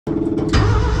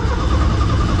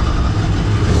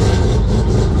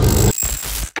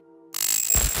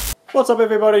What's up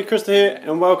everybody, Krista here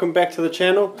and welcome back to the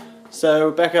channel. So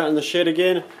we're back out in the shed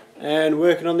again and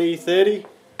working on the E30.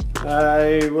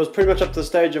 I was pretty much up to the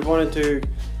stage of wanting to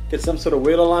get some sort of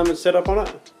wheel alignment set up on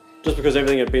it, just because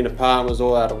everything had been apart and was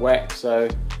all out of whack. So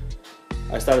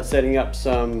I started setting up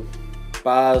some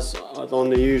bars on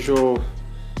the usual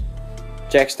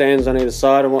jack stands on either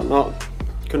side and whatnot.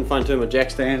 Couldn't find two of my jack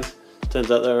stands.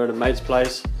 Turns out they were at a mate's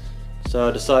place. So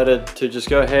I decided to just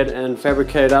go ahead and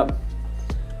fabricate up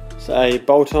a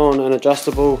bolt-on and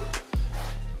adjustable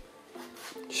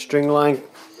string line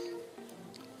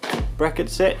bracket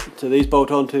set. So these bolt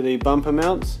on to the bumper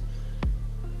mounts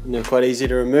and they're quite easy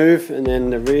to remove. And then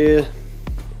the rear,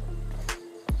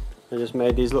 I just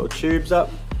made these little tubes up.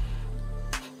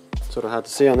 Sort of hard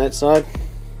to see on that side.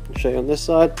 I'll show you on this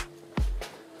side.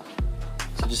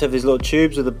 So just have these little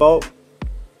tubes with a bolt.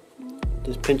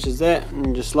 Just pinches that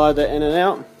and just slide that in and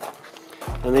out.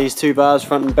 And these two bars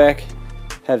front and back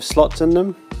have slots in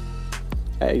them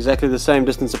at exactly the same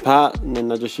distance apart, and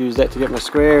then I just use that to get my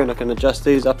square, and I can adjust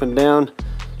these up and down,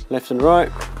 left and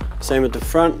right. Same with the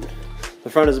front.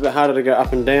 The front is a bit harder to go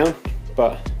up and down,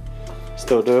 but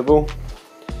still doable.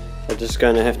 I'm just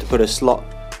going to have to put a slot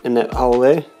in that hole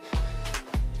there.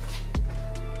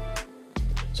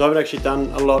 So I haven't actually done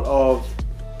a lot of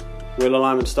wheel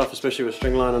alignment stuff, especially with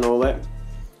string line and all that.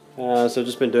 So I've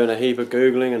just been doing a heap of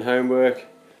Googling and homework.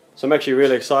 So I'm actually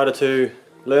really excited to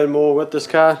learn more with this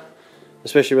car,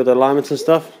 especially with the alignments and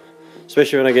stuff,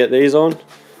 especially when I get these on,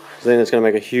 because then it's going to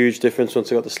make a huge difference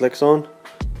once I got the slicks on.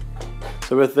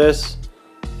 So with this,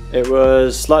 it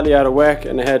was slightly out of whack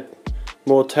and it had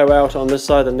more toe out on this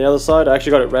side than the other side. I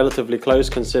actually got it relatively close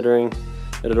considering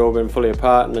it had all been fully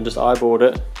apart, and I just eyeballed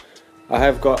it. I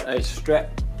have got a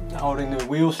strap holding the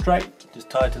wheel straight, just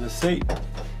tied to the seat,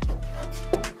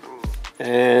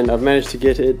 and I've managed to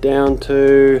get it down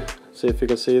to, see if you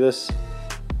can see this,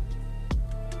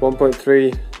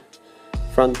 1.3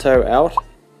 front toe out,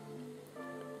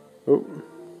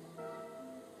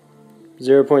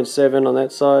 0.7 on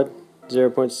that side,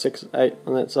 0.68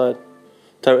 on that side,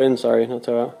 toe in, sorry, not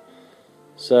toe out.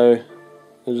 So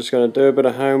I'm just going to do a bit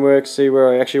of homework, see where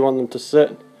I actually want them to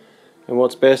sit and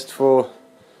what's best for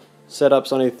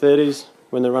setups on E30s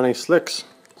when they're running slicks.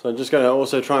 So I'm just going to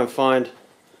also try and find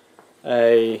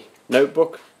a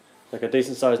notebook, like a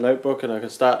decent sized notebook, and I can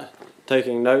start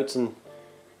taking notes and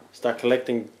start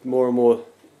collecting more and more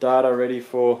data ready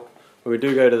for when we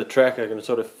do go to the track. I can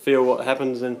sort of feel what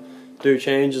happens and do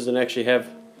changes and actually have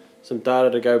some data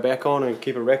to go back on and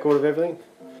keep a record of everything.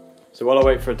 So while I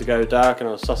wait for it to go dark and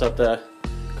I'll suss out the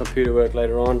computer work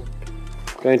later on,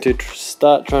 I'm going to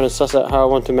start trying to suss out how I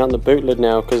want to mount the boot lid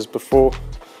now, because before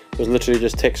it was literally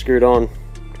just tech screwed on,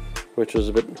 which was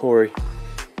a bit hoary.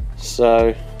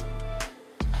 So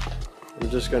I'm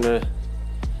just going to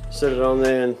set it on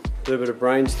there and do a bit of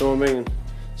brainstorming and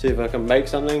see if I can make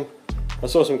something. I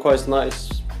saw some quite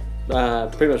nice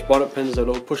pretty much bonnet pins, they're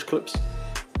little push clips,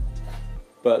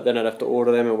 but then I'd have to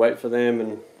order them and wait for them,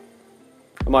 and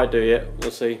I might do yet,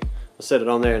 we'll see. I'll set it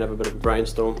on there and have a bit of a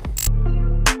brainstorm.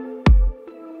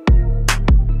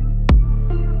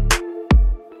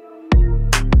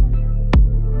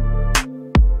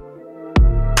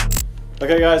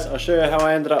 Okay guys, I'll show you how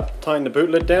I ended up tying the boot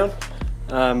lid down.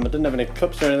 I didn't have any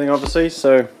clips or anything obviously,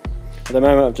 so at the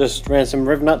moment I've just ran some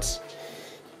riv nuts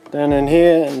down in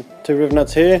here and two riv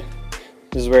nuts here.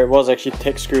 This is where it was actually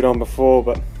tech screwed on before,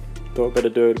 but thought better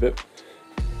do it a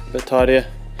bit tidier.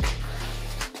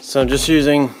 So I'm just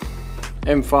using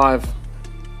M5.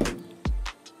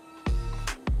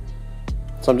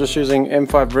 So I'm just using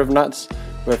M5 riv nuts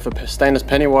with a stainless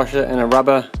penny washer and a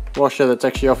rubber washer that's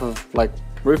actually off of like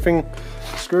roofing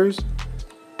screws.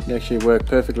 They actually work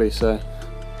perfectly, so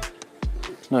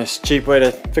nice cheap way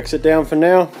to fix it down for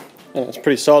now, and it's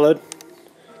pretty solid,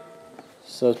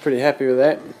 so I was pretty happy with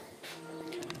that.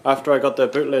 After I got the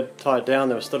boot lid tied down,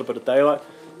 there was still a bit of daylight,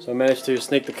 so I managed to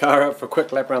sneak the car up for a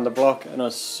quick lap around the block, and I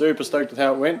was super stoked with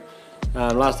how it went.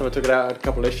 Last time I took it out I had a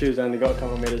couple of issues, I only got a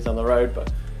couple of meters down the road,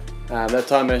 but that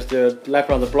time I managed to lap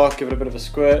around the block, give it a bit of a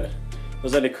squirt. It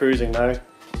was only cruising though,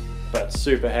 but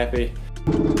super happy.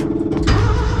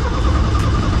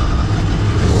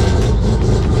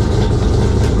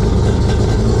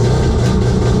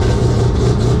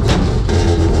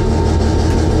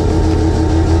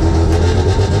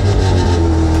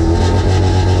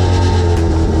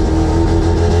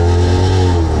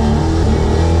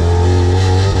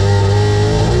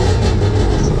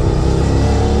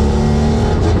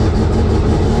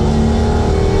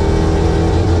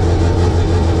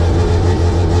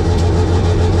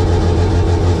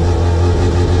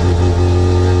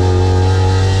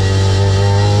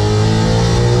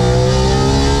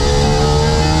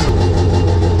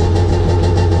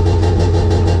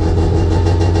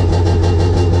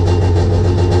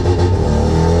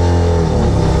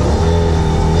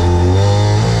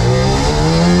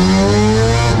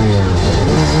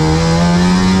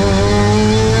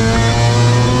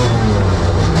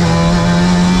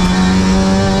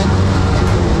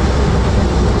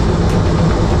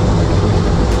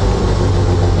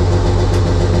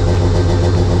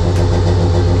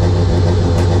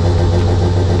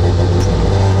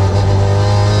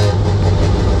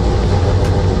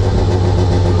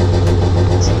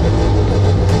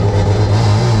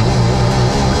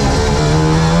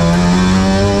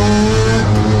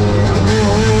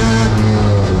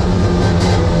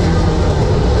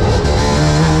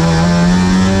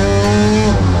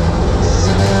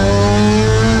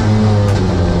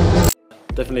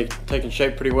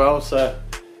 shape pretty well, so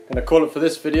I'm going to call it for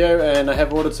this video. And I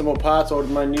have ordered some more parts. I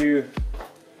ordered my new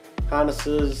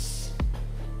harnesses.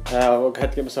 I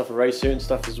had to get myself a race suit and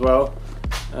stuff as well.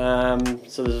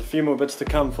 So there's a few more bits to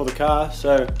come for the car,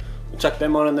 so we'll chuck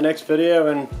them on in the next video,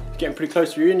 and getting pretty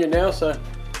close to reunion now, so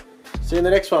see you in the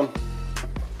next one.